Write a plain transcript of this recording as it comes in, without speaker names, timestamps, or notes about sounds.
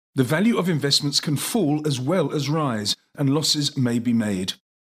The value of investments can fall as well as rise, and losses may be made.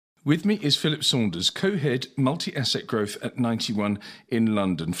 With me is Philip Saunders, co-head multi-asset growth at 91 in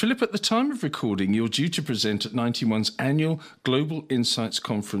London. Philip, at the time of recording, you're due to present at 91's annual Global Insights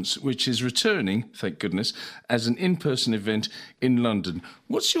Conference, which is returning, thank goodness, as an in-person event in London.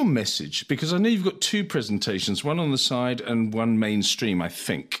 What's your message? Because I know you've got two presentations, one on the side and one mainstream, I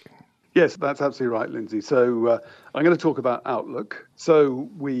think. Yes, that's absolutely right, Lindsay. So I'm going to talk about Outlook. So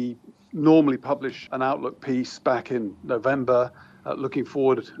we normally publish an Outlook piece back in November, looking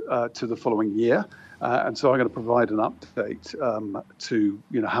forward to the following year. And so I'm going to provide an update to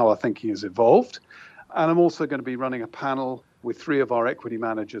how our thinking has evolved. And I'm also going to be running a panel with three of our equity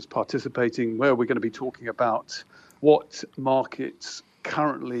managers participating, where we're going to be talking about what markets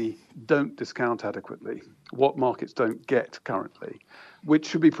currently don't discount adequately, what markets don't get currently, which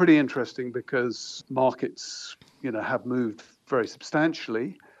should be pretty interesting because markets, have moved very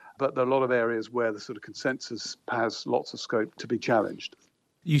substantially, but there are a lot of areas where the sort of consensus has lots of scope to be challenged.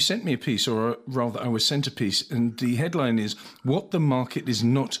 You sent me a piece, or rather I was sent a piece, and the headline is, What the Market is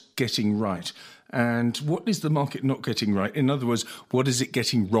Not Getting Right. And what is the market not getting right? In other words, what is it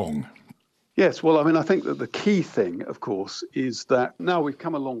getting wrong? Yes, well, I think that the key thing, of course, is that now we've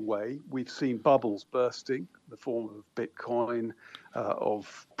come a long way. We've seen bubbles bursting in the form of Bitcoin,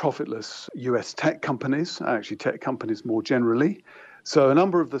 of profitless US tech companies, actually tech companies more generally. So a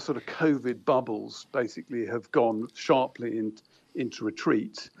number of the sort of COVID bubbles basically have gone sharply into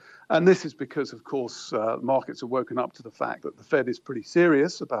retreat. And this is because, of course, markets have woken up to the fact that the Fed is pretty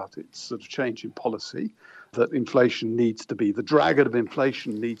serious about its sort of change in policy, that inflation needs to be, the dragon of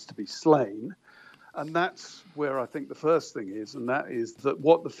inflation needs to be slain. And that's where I think the first thing is, and that is that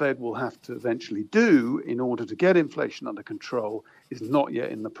what the Fed will have to eventually do in order to get inflation under control is not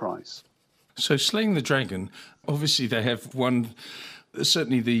yet in the price. So slaying the dragon, obviously they have one,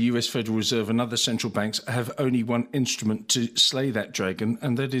 certainly the US Federal Reserve and other central banks have only one instrument to slay that dragon,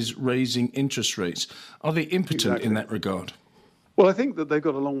 and that is raising interest rates. Are they impotent in that regard? Well, I think that they've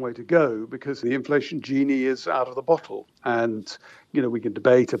got a long way to go because the inflation genie is out of the bottle. And, we can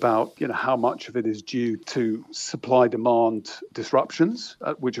debate about, how much of it is due to supply-demand disruptions,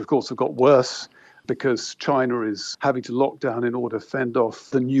 which, of course, have got worse because China is having to lock down in order to fend off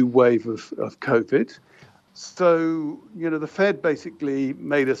the new wave of COVID. So, the Fed basically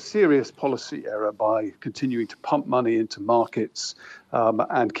made a serious policy error by continuing to pump money into markets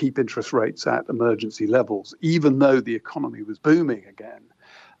and keep interest rates at emergency levels, even though the economy was booming again.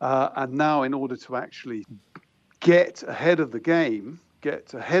 And now, in order to actually get ahead of the game,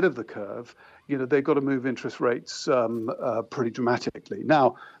 get ahead of the curve, they've got to move interest rates pretty dramatically.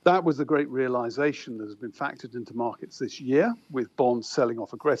 Now, that was the great realization that has been factored into markets this year, with bonds selling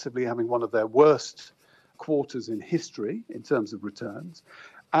off aggressively, having one of their worst quarters in history in terms of returns,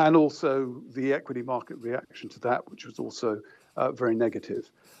 and also the equity market reaction to that, which was also very negative.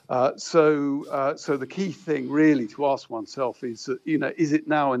 So the key thing really to ask oneself is, is it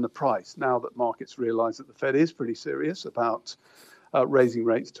now in the price, now that markets realize that the Fed is pretty serious about raising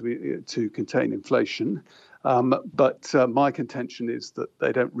rates to contain inflation? But my contention is that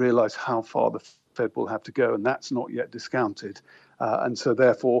they don't realize how far the Fed will have to go, and that's not yet discounted. And so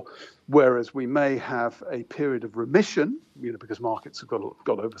therefore, whereas we may have a period of remission, because markets have got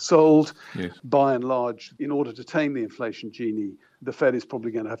oversold, yes, by and large, in order to tame the inflation genie, the Fed is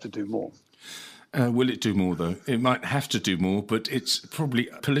probably going to have to do more. Will it do more, though? It might have to do more, but it's probably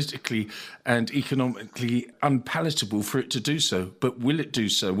politically and economically unpalatable for it to do so. But will it do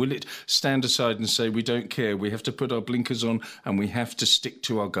so? Will it stand aside and say, we don't care, we have to put our blinkers on and we have to stick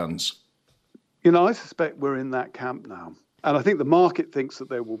to our guns? I suspect we're in that camp now. And I think the market thinks that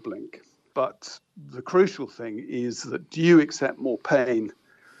they will blink. But the crucial thing is that do you accept more pain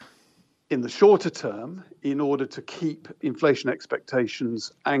in the shorter term in order to keep inflation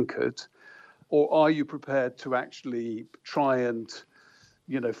expectations anchored? Or are you prepared to actually try and,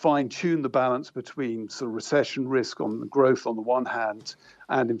 fine-tune the balance between sort of recession risk on the growth on the one hand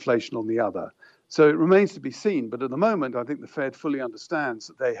and inflation on the other? So it remains to be seen. But at the moment, I think the Fed fully understands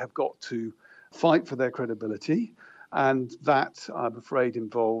that they have got to fight for their credibility. And that, I'm afraid,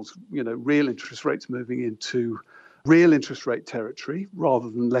 involves, real interest rates moving into real interest rate territory rather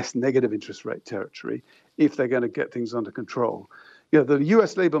than less negative interest rate territory if they're going to get things under control. The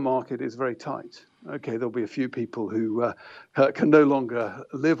US labor market is very tight. Okay, there'll be a few people who can no longer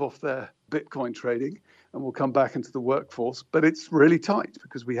live off their Bitcoin trading and will come back into the workforce, but it's really tight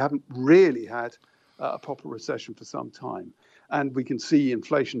because we haven't really had a proper recession for some time. And we can see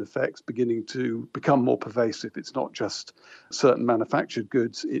inflation effects beginning to become more pervasive. It's not just certain manufactured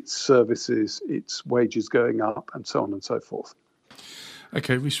goods, it's services, it's wages going up, and so on and so forth.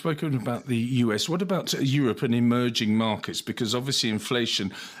 Okay, we've spoken about the US. What about Europe and emerging markets? Because obviously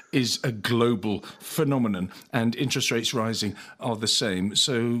inflation is a global phenomenon and interest rates rising are the same.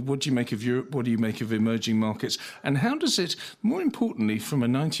 So what do you make of Europe? What do you make of emerging markets? And how does it, more importantly, from a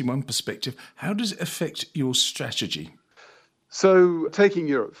 91 perspective, how does it affect your strategy? So taking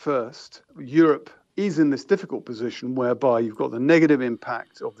Europe first, Europe is in this difficult position whereby you've got the negative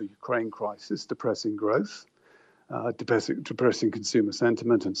impact of the Ukraine crisis, depressing growth, depressing consumer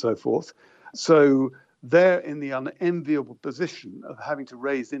sentiment and so forth. So they're in the unenviable position of having to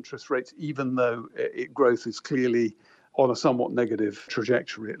raise interest rates, even though growth is clearly on a somewhat negative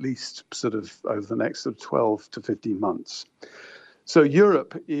trajectory, at least sort of over the next 12 to 15 months. So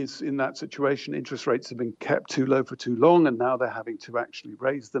Europe is in that situation. Interest rates have been kept too low for too long, and now they're having to actually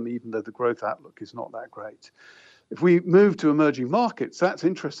raise them, even though the growth outlook is not that great. If we move to emerging markets, that's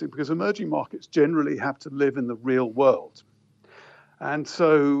interesting because emerging markets generally have to live in the real world. And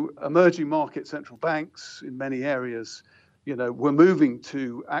so emerging market central banks in many areas, were moving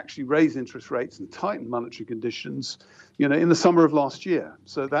to actually raise interest rates and tighten monetary conditions, in the summer of last year.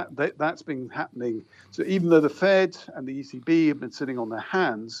 So that's been happening. So even though the Fed and the ECB have been sitting on their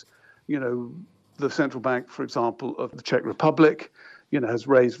hands, the central bank, for example, of the Czech Republic, has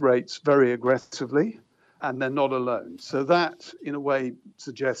raised rates very aggressively, and they're not alone. So that, in a way,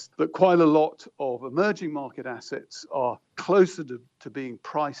 suggests that quite a lot of emerging market assets are closer to being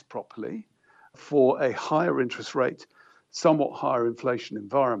priced properly for a higher interest rate, somewhat higher inflation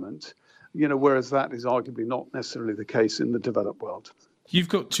environment, whereas that is arguably not necessarily the case in the developed world. You've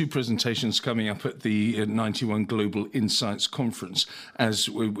got two presentations coming up at the 91 Global Insights Conference, as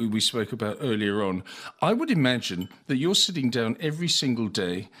we spoke about earlier on. I would imagine that you're sitting down every single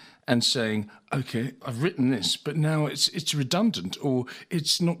day and saying, okay, I've written this, but now it's redundant, or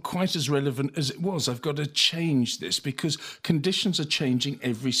it's not quite as relevant as it was. I've got to change this because conditions are changing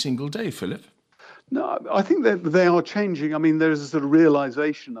every single day, Philip. No, I think that they are changing. I mean, there's a sort of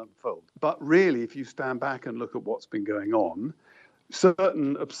realization unfold. But really, if you stand back and look at what's been going on,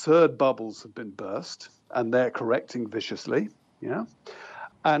 certain absurd bubbles have been burst, and they're correcting viciously. Yeah.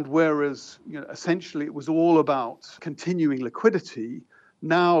 And whereas, essentially it was all about continuing liquidity,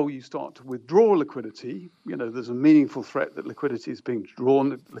 now you start to withdraw liquidity. There's a meaningful threat that liquidity is being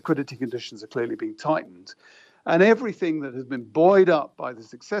drawn. Liquidity conditions are clearly being tightened. And everything that has been buoyed up by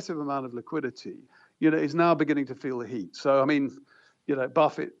this excessive amount of liquidity, is now beginning to feel the heat. So, I mean,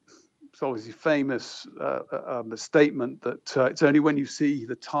 Buffett's obviously famous statement that it's only when you see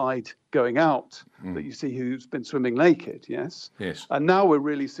the tide going out that you see who's been swimming naked, yes? Yes. And now we're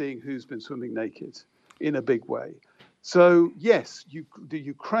really seeing who's been swimming naked in a big way. So, yes, the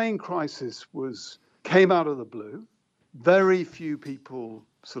Ukraine crisis came out of the blue. Very few people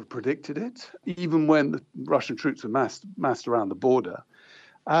sort of predicted it, even when the Russian troops were massed around the border.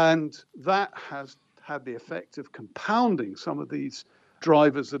 And that has had the effect of compounding some of these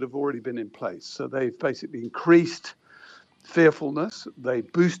drivers that have already been in place. So they've basically increased fearfulness. They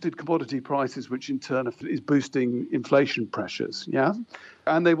boosted commodity prices, which in turn is boosting inflation pressures. Yeah.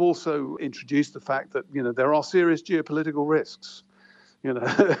 And they've also introduced the fact that, there are serious geopolitical risks.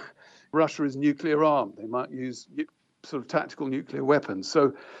 Russia is nuclear armed. They might use sort of tactical nuclear weapons.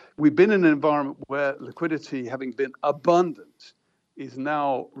 So we've been in an environment where liquidity, having been abundant, is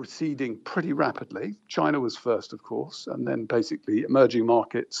now receding pretty rapidly. China was first, of course, and then basically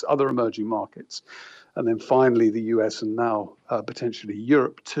other emerging markets, and then finally the US, and now potentially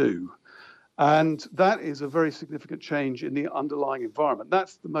Europe too. And that is a very significant change in the underlying environment.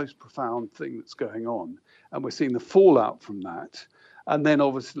 That's the most profound thing that's going on. And we're seeing the fallout from that. And then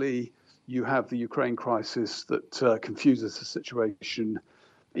obviously you have the Ukraine crisis that confuses the situation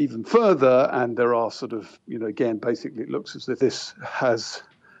even further. And there are sort of, again, basically it looks as if this has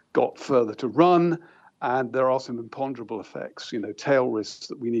got further to run. And there are some imponderable effects, tail risks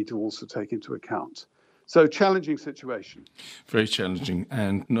that we need to also take into account. So challenging situation. Very challenging,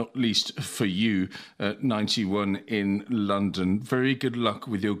 and not least for you at 91 in London. Very good luck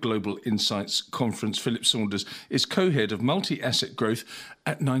with your Global Insights Conference. Philip Saunders is co-head of multi-asset growth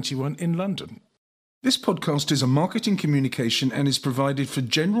at 91 in London. This podcast is a marketing communication and is provided for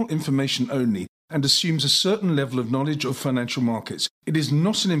general information only and assumes a certain level of knowledge of financial markets. It is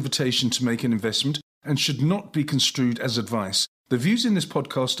not an invitation to make an investment and should not be construed as advice. The views in this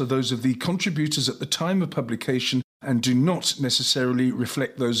podcast are those of the contributors at the time of publication and do not necessarily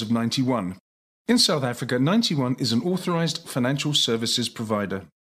reflect those of 91. In South Africa, 91 is an authorised financial services provider.